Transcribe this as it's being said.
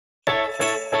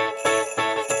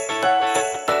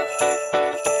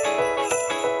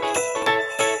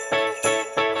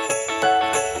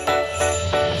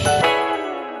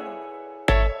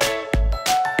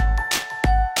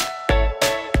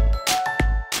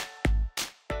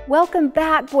Welcome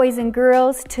back, boys and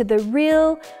girls, to the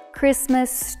Real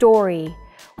Christmas Story.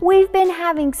 We've been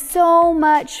having so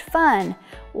much fun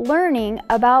learning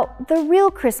about the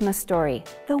real Christmas story,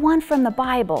 the one from the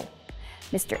Bible.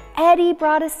 Mr. Eddie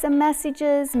brought us some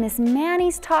messages. Miss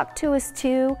Manny's talked to us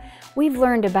too. We've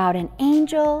learned about an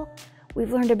angel.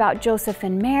 We've learned about Joseph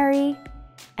and Mary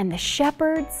and the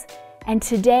shepherds. And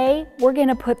today we're going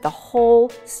to put the whole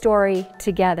story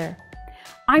together.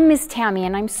 I'm Miss Tammy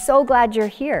and I'm so glad you're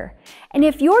here. And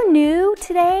if you're new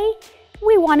today,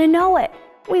 we want to know it.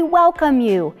 We welcome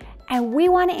you and we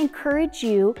want to encourage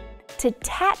you to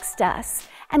text us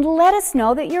and let us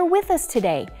know that you're with us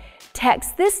today.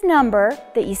 Text this number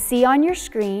that you see on your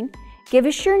screen, give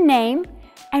us your name,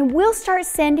 and we'll start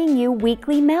sending you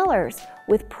weekly mailers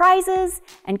with prizes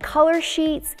and color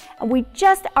sheets, and we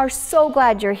just are so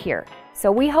glad you're here. So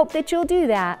we hope that you'll do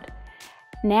that.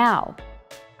 Now,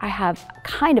 I have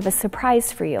kind of a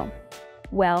surprise for you.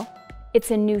 Well, it's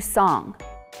a new song,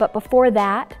 but before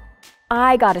that,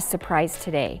 I got a surprise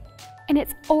today, and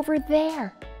it's over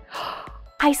there.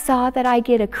 I saw that I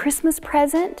get a Christmas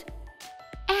present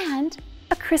and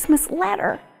a Christmas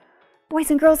letter.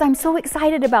 Boys and girls, I'm so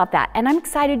excited about that, and I'm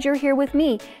excited you're here with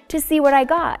me to see what I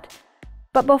got.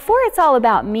 But before it's all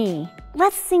about me,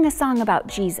 let's sing a song about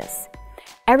Jesus.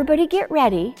 Everybody get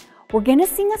ready. We're gonna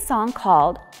sing a song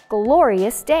called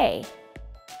Glorious Day.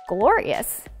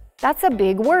 Glorious? That's a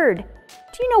big word.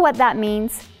 Do you know what that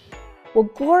means? Well,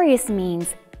 glorious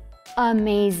means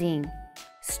amazing,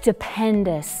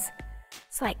 stupendous.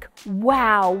 It's like,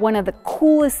 wow, one of the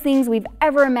coolest things we've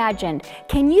ever imagined.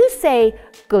 Can you say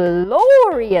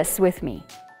glorious with me?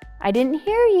 I didn't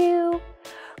hear you.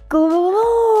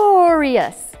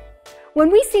 Glorious. When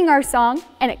we sing our song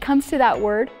and it comes to that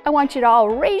word, I want you to all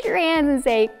raise your hands and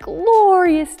say,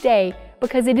 glorious day,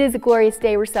 because it is a glorious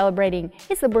day we're celebrating.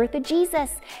 It's the birth of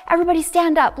Jesus. Everybody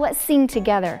stand up. Let's sing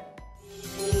together.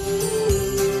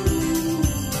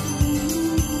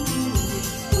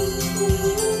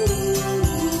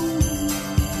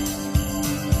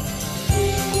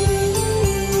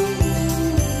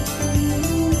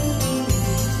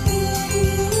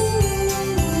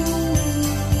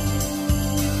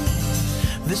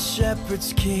 The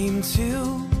shepherds came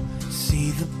to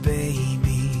see the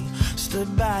baby,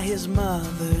 stood by his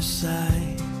mother's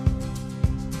side.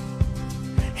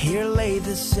 Here lay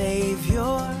the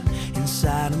Savior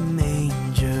inside a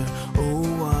manger. Oh,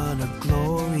 what a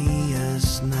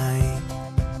glorious night.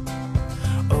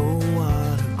 Oh,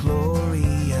 what a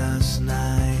glorious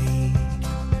night.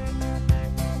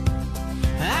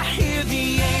 I hear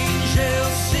the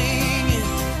angels singing,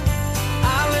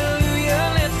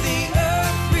 hallelujah, let the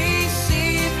earth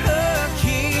receive her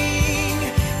King.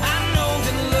 I know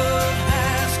that love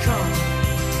has come.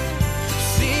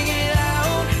 Sing it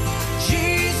out,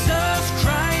 Jesus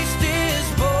Christ is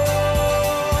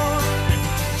born.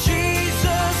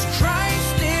 Jesus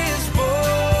Christ is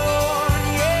born,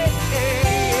 yeah.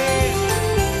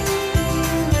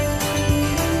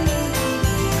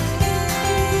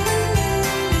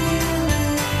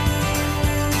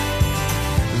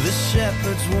 The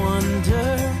shepherds wonder,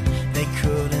 they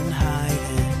couldn't hide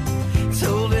it,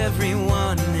 told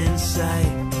everyone in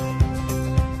sight.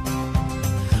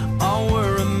 All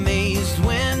were amazed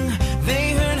when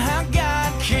they heard how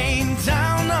God came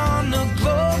down on a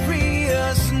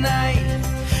glorious night.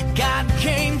 God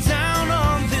came down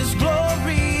on this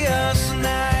glorious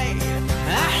night.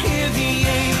 I hear the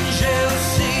angels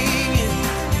singing,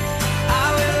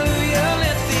 hallelujah,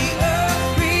 let the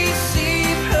earth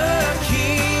receive her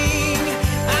King.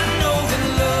 I know that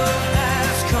love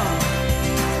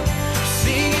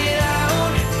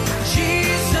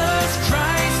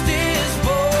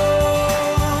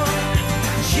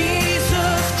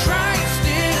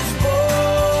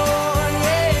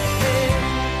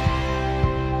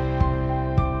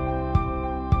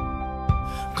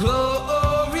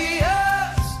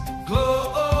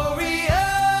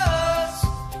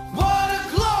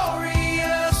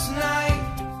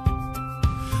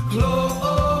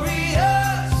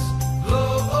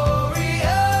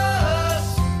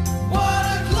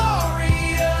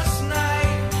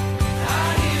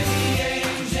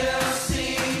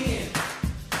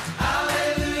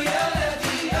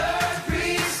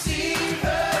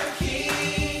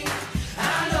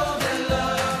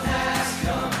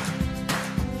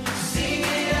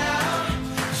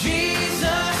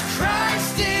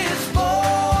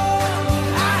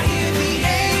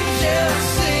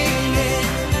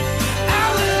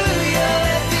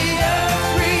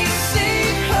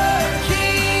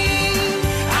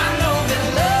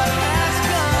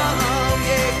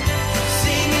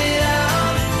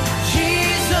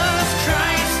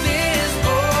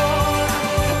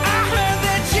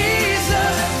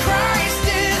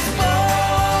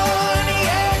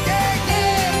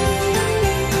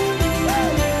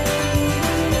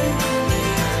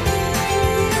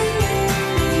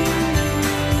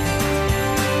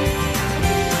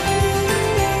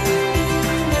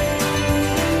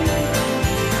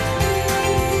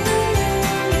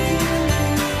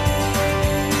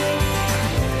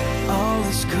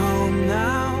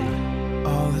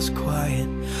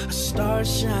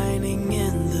stars shining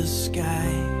in the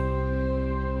sky.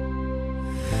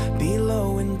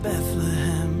 Below in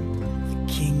Bethlehem,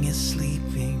 the King is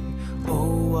sleeping.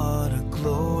 Oh, what a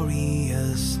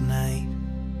glorious night.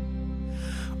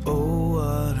 Oh,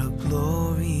 what a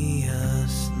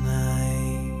glorious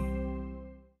night.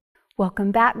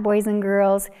 Welcome back, boys and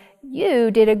girls.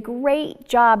 You did a great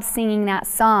job singing that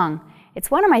song.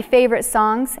 It's one of my favorite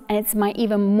songs, and it's my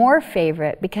even more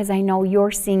favorite because I know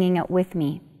you're singing it with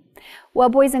me. Well,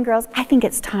 boys and girls, I think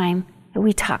it's time that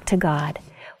we talk to God.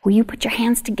 Will you put your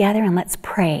hands together and let's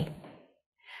pray?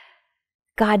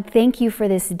 God, thank you for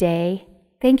this day.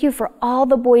 Thank you for all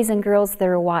the boys and girls that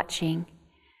are watching.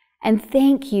 And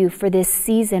thank you for this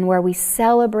season where we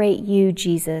celebrate you,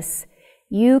 Jesus,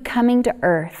 you coming to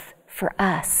earth for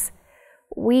us.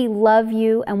 We love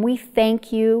you and we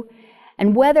thank you.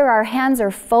 And whether our hands are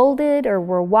folded or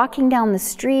we're walking down the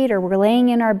street or we're laying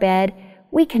in our bed,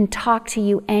 we can talk to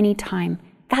you anytime.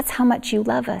 That's how much you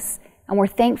love us. And we're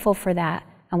thankful for that.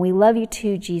 And we love you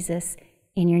too, Jesus.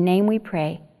 In your name we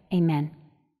pray. Amen.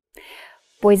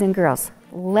 Boys and girls,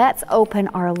 let's open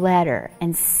our letter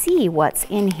and see what's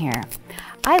in here.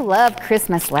 I love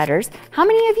Christmas letters. How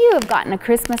many of you have gotten a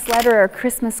Christmas letter or a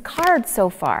Christmas card so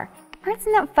far?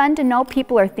 Isn't that fun to know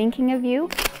people are thinking of you?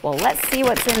 Well, let's see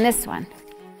what's in this one.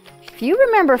 If you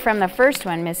remember from the first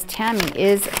one, Miss Tammy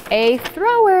is a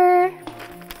thrower.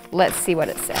 Let's see what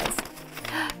it says.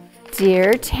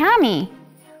 Dear Tammy,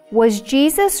 was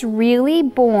Jesus really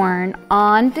born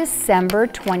on December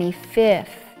 25th?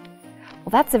 Well,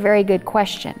 that's a very good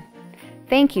question.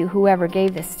 Thank you, whoever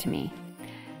gave this to me.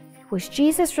 Was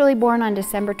Jesus really born on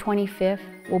December 25th?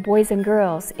 Well, boys and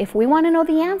girls, if we want to know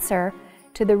the answer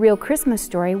to the real Christmas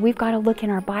story, we've got to look in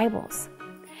our Bibles.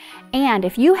 And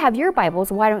if you have your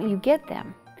Bibles, why don't you get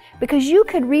them? Because you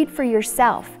could read for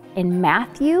yourself in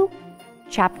Matthew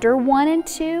chapter 1 and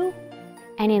 2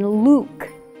 and in Luke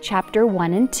chapter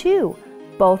 1 and 2,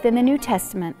 both in the New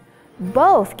Testament.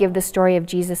 Both give the story of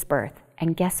Jesus' birth.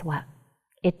 And guess what?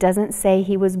 It doesn't say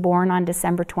he was born on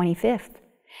December 25th.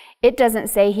 It doesn't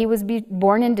say he was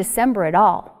born in December at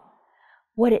all.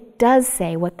 What it does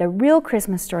say, what the real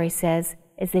Christmas story says,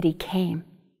 is that he came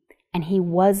and he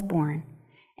was born.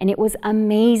 And it was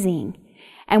amazing.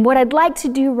 And what I'd like to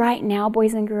do right now,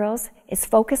 boys and girls, is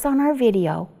focus on our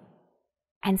video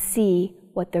and see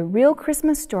what the real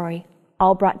Christmas story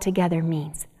all brought together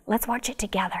means. Let's watch it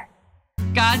together.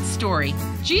 God's story.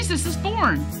 Jesus is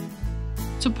born.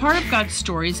 So part of God's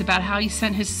story is about how he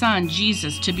sent his son,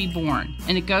 Jesus, to be born.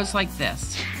 And it goes like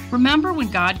this. Remember when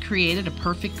God created a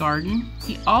perfect garden?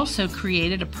 He also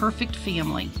created a perfect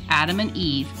family, Adam and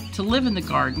Eve, to live in the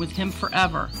garden with him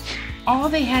forever. All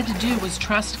they had to do was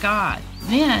trust God.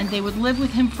 Then they would live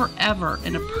with him forever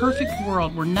in a perfect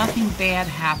world where nothing bad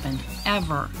happened,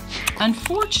 ever.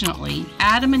 Unfortunately,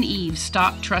 Adam and Eve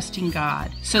stopped trusting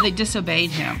God, so they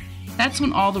disobeyed him. That's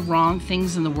when all the wrong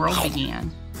things in the world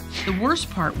began. The worst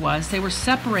part was they were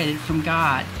separated from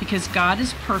God because God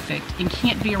is perfect and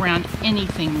can't be around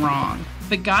anything wrong.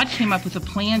 But God came up with a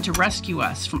plan to rescue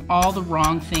us from all the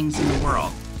wrong things in the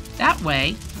world. That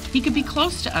way, he could be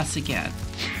close to us again.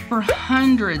 For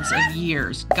hundreds of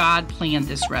years, God planned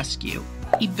this rescue.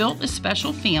 He built a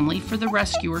special family for the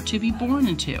rescuer to be born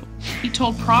into. He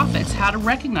told prophets how to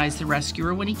recognize the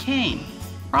rescuer when he came.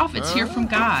 Prophets hear from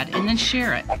God and then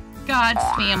share it. God's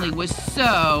family was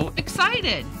so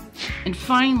excited. And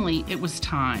finally, it was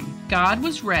time. God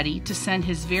was ready to send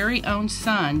his very own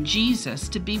son, Jesus,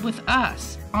 to be with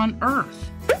us on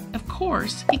earth. Of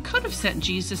course, he could have sent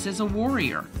Jesus as a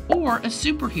warrior or a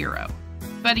superhero,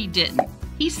 but he didn't.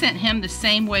 He sent him the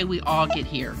same way we all get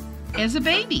here, as a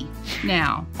baby.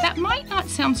 Now, that might not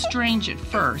sound strange at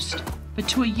first, but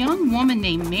to a young woman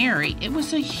named Mary, it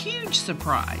was a huge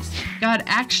surprise. God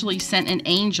actually sent an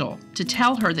angel to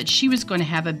tell her that she was going to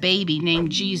have a baby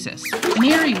named Jesus.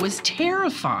 Mary was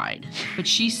terrified, but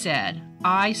she said,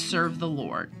 "I serve the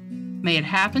Lord. May it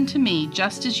happen to me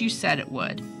just as you said it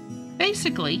would."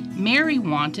 Basically, Mary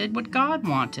wanted what God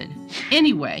wanted.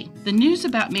 Anyway, the news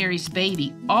about Mary's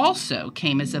baby also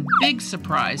came as a big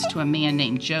surprise to a man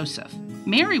named Joseph.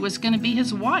 Mary was going to be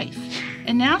his wife,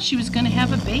 and now she was going to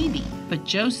have a baby, but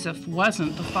Joseph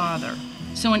wasn't the father.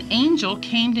 So an angel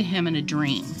came to him in a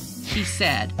dream. He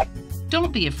said,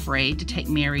 "Don't be afraid to take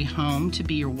Mary home to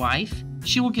be your wife.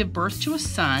 She will give birth to a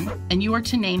son, and you are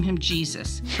to name him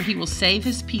Jesus, for he will save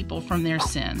his people from their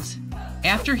sins."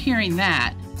 After hearing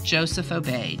that, Joseph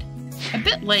obeyed. A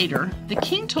bit later, the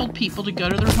king told people to go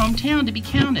to their hometown to be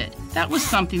counted. That was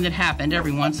something that happened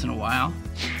every once in a while.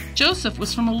 Joseph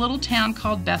was from a little town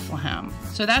called Bethlehem,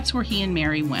 so that's where he and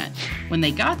Mary went. When they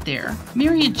got there,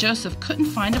 Mary and Joseph couldn't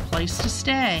find a place to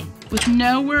stay. With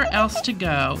nowhere else to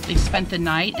go, they spent the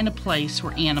night in a place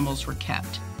where animals were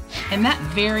kept. And that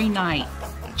very night,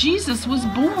 Jesus was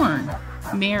born.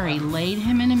 Mary laid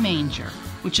him in a manger,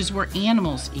 which is where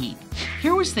animals eat.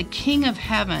 Here was the King of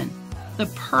Heaven, the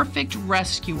perfect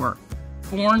rescuer,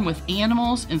 born with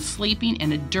animals and sleeping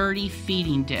in a dirty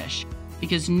feeding dish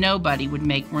because nobody would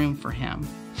make room for him.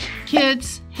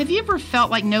 Kids, have you ever felt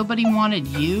like nobody wanted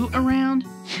you around?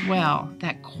 Well,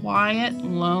 that quiet,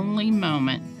 lonely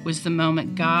moment was the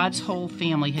moment God's whole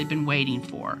family had been waiting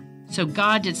for. So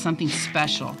God did something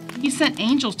special. He sent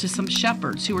angels to some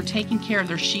shepherds who were taking care of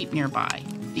their sheep nearby.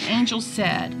 The angels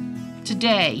said,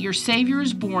 "Today your Savior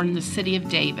is born in the city of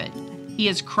David. He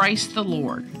is Christ the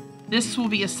Lord. This will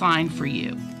be a sign for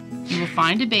you. You will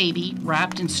find a baby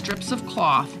wrapped in strips of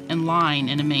cloth and lying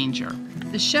in a manger."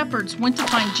 The shepherds went to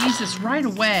find Jesus right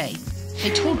away.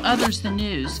 They told others the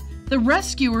news. The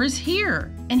rescuer is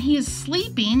here, and he is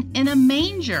sleeping in a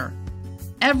manger.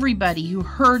 Everybody who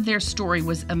heard their story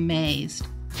was amazed.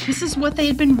 This is what they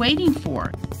had been waiting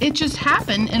for. It just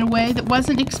happened in a way that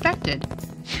wasn't expected.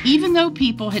 Even though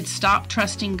people had stopped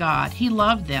trusting God, he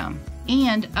loved them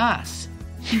and us.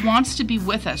 He wants to be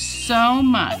with us so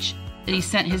much that he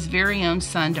sent his very own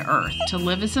son to earth to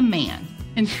live as a man.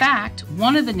 In fact,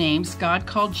 one of the names God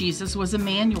called Jesus was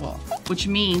Emmanuel, which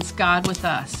means God with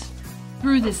us.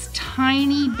 Through this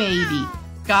tiny baby,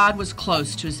 God was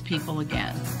close to his people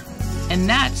again. And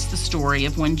that's the story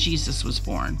of when Jesus was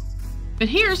born. But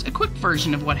here's a quick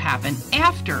version of what happened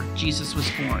after Jesus was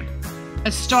born.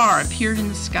 A star appeared in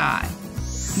the sky.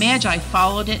 Magi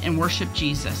followed it and worshiped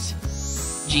Jesus.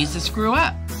 Jesus grew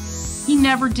up. He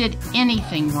never did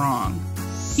anything wrong.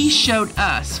 He showed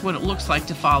us what it looks like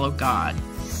to follow God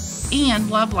and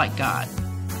love like God.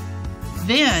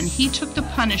 Then he took the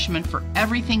punishment for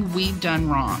everything we've done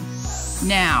wrong.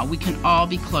 Now we can all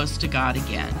be close to God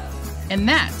again. And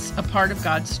that's a part of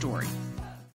God's story.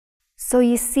 So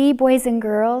you see, boys and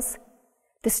girls,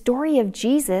 the story of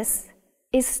Jesus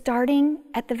is starting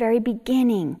at the very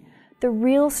beginning. The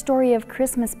real story of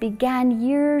Christmas began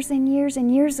years and years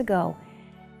and years ago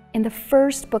in the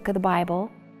first book of the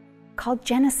Bible called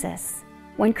Genesis,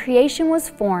 when creation was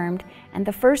formed and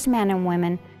the first man and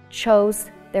woman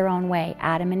chose their own way.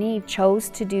 Adam and Eve chose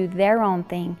to do their own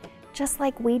thing, just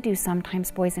like we do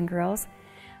sometimes, boys and girls.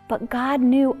 But God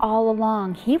knew all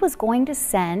along he was going to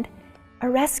send a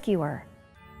rescuer.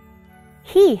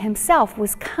 He himself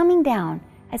was coming down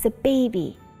as a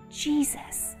baby,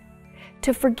 Jesus,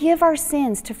 to forgive our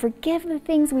sins, to forgive the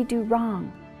things we do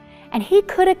wrong. And he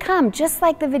could have come, just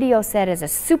like the video said, as a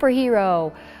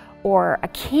superhero or a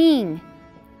king.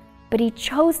 But he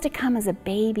chose to come as a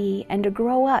baby and to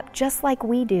grow up just like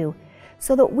we do,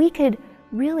 so that we could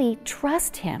really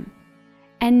trust him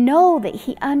and know that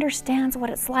he understands what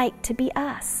it's like to be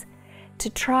us, to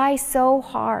try so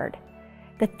hard.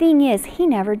 The thing is, he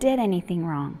never did anything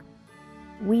wrong.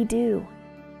 We do.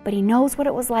 But he knows what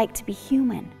it was like to be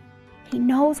human. He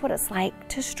knows what it's like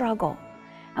to struggle.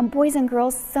 And boys and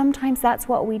girls, sometimes that's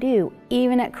what we do,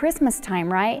 even at Christmas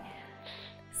time, right?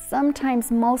 Sometimes,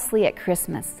 mostly at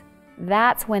Christmas.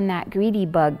 That's when that greedy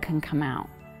bug can come out.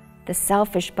 The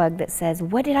selfish bug that says,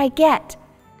 what did I get?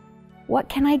 What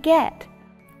can I get?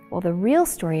 Well, the real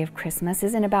story of Christmas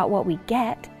isn't about what we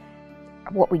get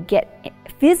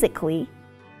physically.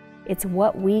 It's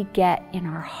what we get in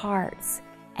our hearts.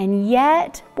 And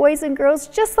yet, boys and girls,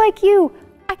 just like you,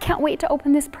 I can't wait to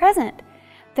open this present.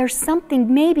 There's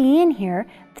something maybe in here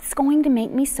that's going to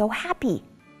make me so happy.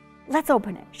 Let's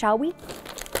open it, shall we?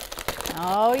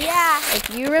 Oh yeah, if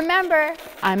you remember,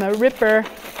 I'm a ripper.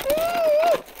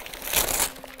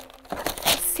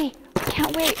 Let's see, I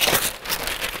can't wait.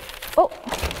 Oh,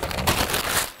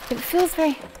 it feels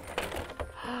very...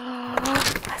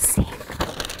 Let's see.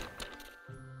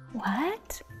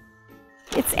 What?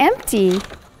 It's empty.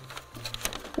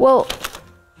 Well,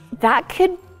 that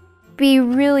could be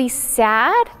really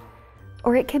sad,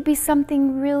 or it could be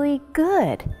something really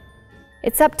good.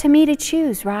 It's up to me to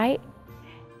choose, right?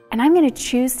 And I'm going to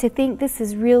choose to think this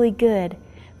is really good.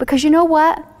 Because you know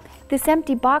what this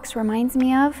empty box reminds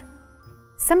me of?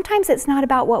 Sometimes it's not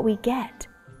about what we get.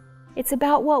 It's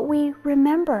about what we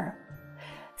remember.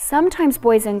 Sometimes,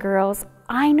 boys and girls,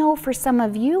 I know for some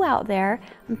of you out there,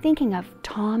 I'm thinking of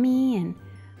Tommy and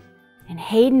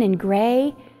Hayden and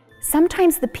Gray.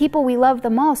 Sometimes the people we love the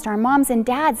most, our moms and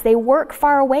dads, they work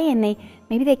far away and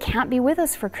maybe they can't be with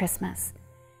us for Christmas.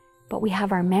 But we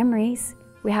have our memories.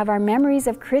 We have our memories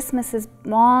of Christmases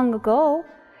long ago.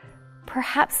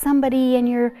 Perhaps somebody in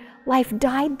your life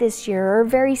died this year or are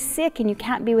very sick and you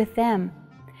can't be with them.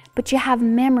 But you have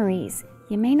memories.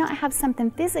 You may not have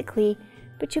something physically,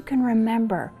 but you can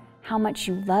remember how much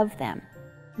you love them.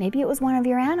 Maybe it was one of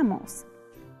your animals.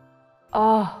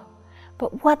 Oh,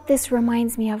 but what this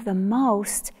reminds me of the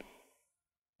most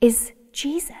is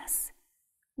Jesus.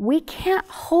 We can't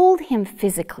hold him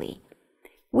physically.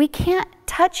 We can't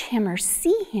touch him or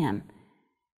see him,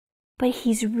 but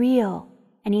he's real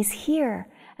and he's here.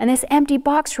 And this empty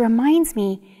box reminds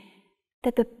me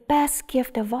that the best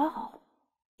gift of all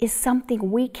is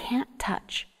something we can't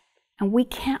touch and we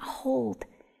can't hold,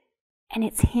 and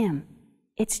it's him.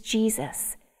 It's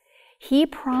Jesus. He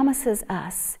promises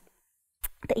us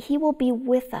that he will be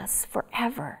with us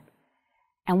forever.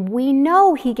 And we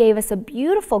know he gave us a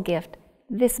beautiful gift,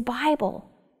 this Bible,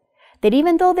 that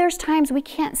even though there's times we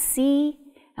can't see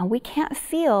and we can't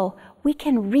feel, we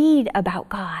can read about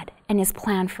God and his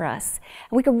plan for us.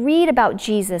 And we can read about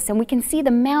Jesus, and we can see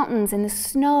the mountains and the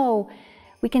snow.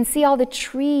 We can see all the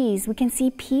trees. We can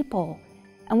see people.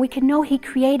 And we can know he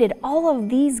created all of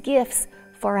these gifts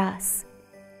for us.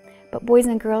 But boys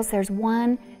and girls, there's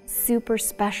one super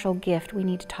special gift we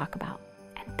need to talk about.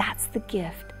 And that's the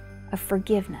gift of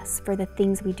forgiveness for the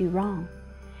things we do wrong.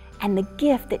 And the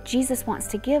gift that Jesus wants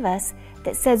to give us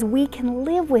that says we can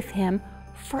live with him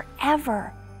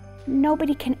forever.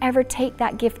 Nobody can ever take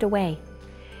that gift away.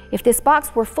 If this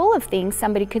box were full of things,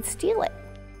 somebody could steal it.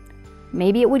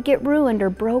 Maybe it would get ruined or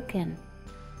broken.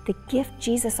 The gift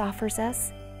Jesus offers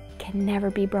us can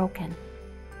never be broken.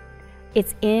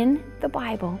 It's in the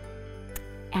Bible,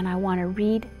 and I want to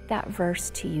read that verse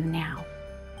to you now.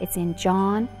 It's in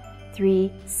John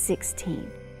 3:16.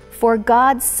 For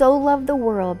God so loved the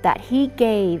world that he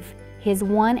gave his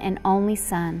one and only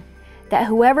Son, that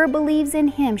whoever believes in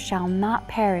him shall not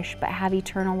perish but have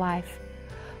eternal life.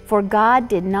 For God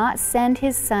did not send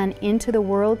his Son into the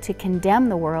world to condemn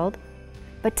the world,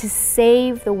 but to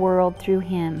save the world through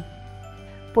him.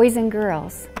 Boys and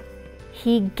girls,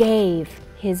 he gave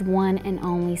his one and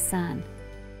only Son.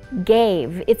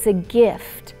 Gave, it's a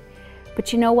gift.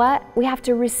 But you know what? We have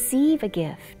to receive a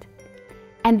gift.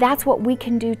 And that's what we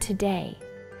can do today.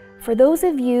 For those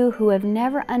of you who have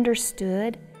never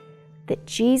understood that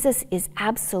Jesus is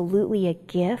absolutely a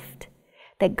gift,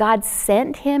 that God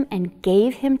sent him and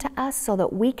gave him to us so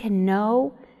that we can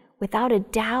know without a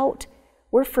doubt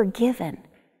we're forgiven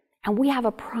and we have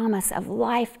a promise of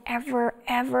life ever,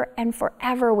 ever, and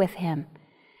forever with him.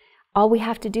 All we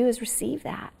have to do is receive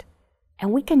that.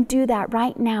 And we can do that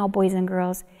right now, boys and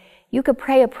girls. You could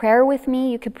pray a prayer with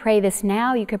me. You could pray this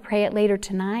now. You could pray it later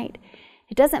tonight.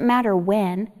 It doesn't matter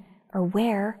when or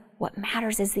where. What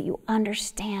matters is that you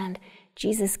understand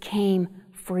Jesus came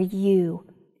for you.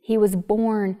 He was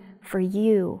born for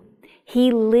you.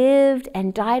 He lived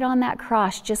and died on that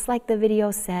cross, just like the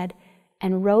video said,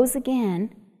 and rose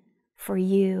again for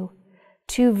you.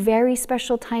 2 very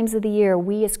special times of the year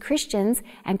we as Christians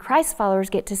and Christ followers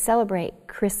get to celebrate: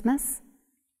 Christmas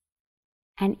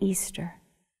and Easter.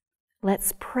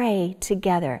 Let's pray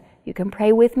together. You can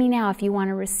pray with me now if you want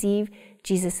to receive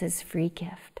Jesus' free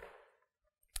gift.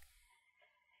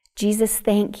 Jesus,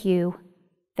 thank you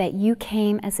that you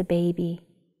came as a baby.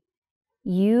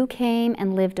 You came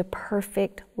and lived a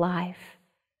perfect life.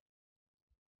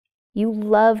 You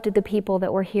loved the people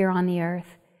that were here on the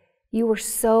earth. You were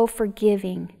so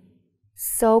forgiving,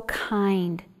 so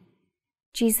kind.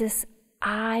 Jesus,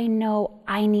 I know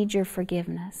I need your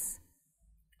forgiveness.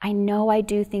 I know I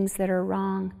do things that are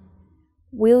wrong.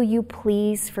 Will you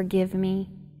please forgive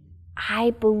me?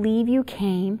 I believe you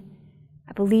came.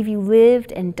 I believe you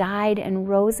lived and died and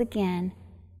rose again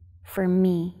for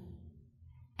me.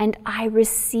 And I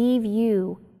receive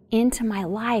you into my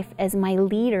life as my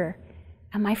leader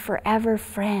and my forever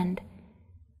friend.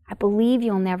 I believe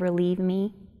you'll never leave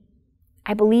me.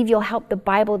 I believe you'll help the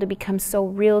Bible to become so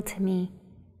real to me.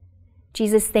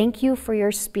 Jesus, thank you for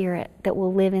your Spirit that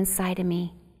will live inside of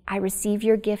me. I receive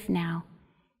your gift now.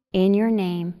 In your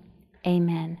name,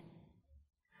 amen.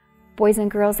 Boys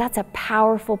and girls, that's a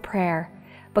powerful prayer,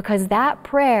 because that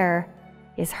prayer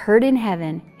is heard in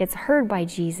heaven. It's heard by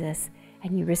Jesus,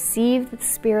 and you receive the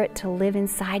Spirit to live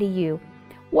inside of you.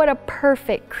 What a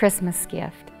perfect Christmas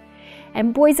gift.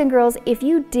 And boys and girls, if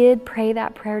you did pray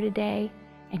that prayer today,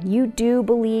 and you do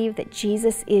believe that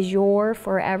Jesus is your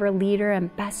forever leader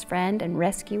and best friend and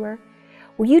rescuer,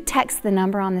 will you text the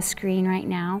number on the screen right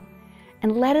now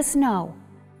and let us know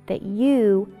that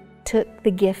you took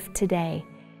the gift today.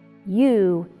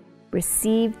 You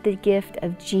received the gift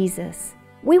of Jesus.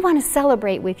 We want to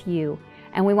celebrate with you,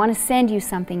 and we want to send you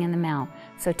something in the mail.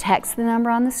 So text the number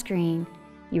on the screen.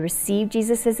 You received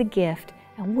Jesus as a gift,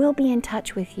 and we'll be in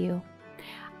touch with you.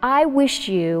 I wish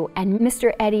you and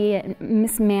Mr. Eddie and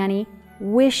Miss Manny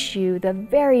wish you the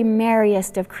very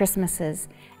merriest of Christmases.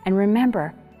 And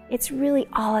remember, it's really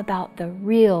all about the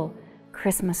real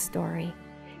Christmas story.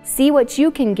 See what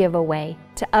you can give away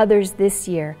to others this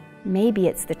year. Maybe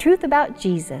it's the truth about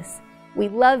Jesus. We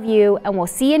love you, and we'll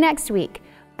see you next week.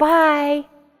 Bye.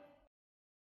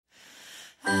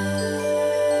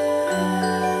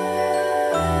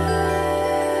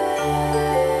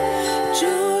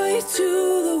 Joy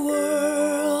to the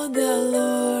world, the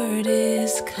Lord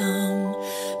is come.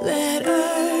 Let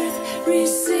earth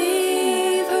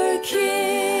receive her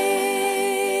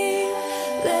King.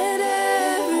 Let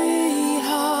every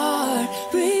heart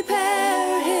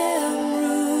prepare him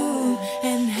room.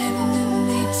 And heaven and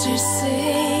nature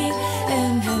sing,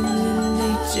 and heaven and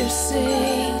nature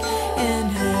sing,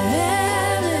 and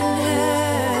heaven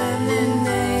and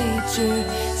nature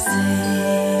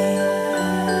sing.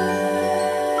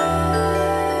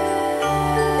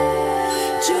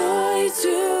 Joy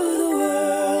to the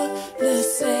world, the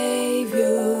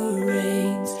Savior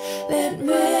reigns. Let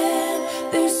men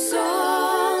their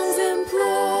songs employ,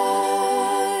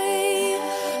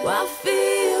 while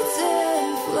fields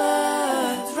and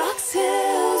floods, rocks,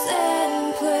 hills,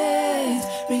 and plains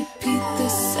repeat the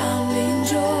sounding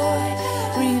joy,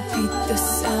 repeat the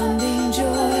sounding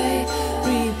joy,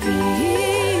 repeat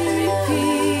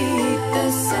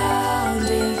the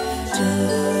sounding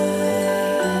joy.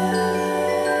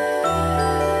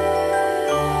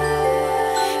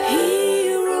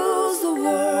 He rules the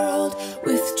world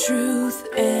with truth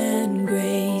and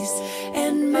grace,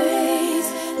 and makes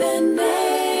the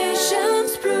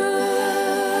nations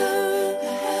prove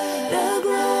the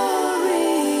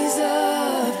glories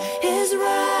of his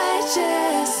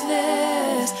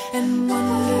righteousness, and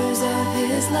wonders of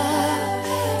his love,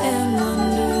 and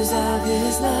wonders of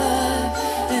his love.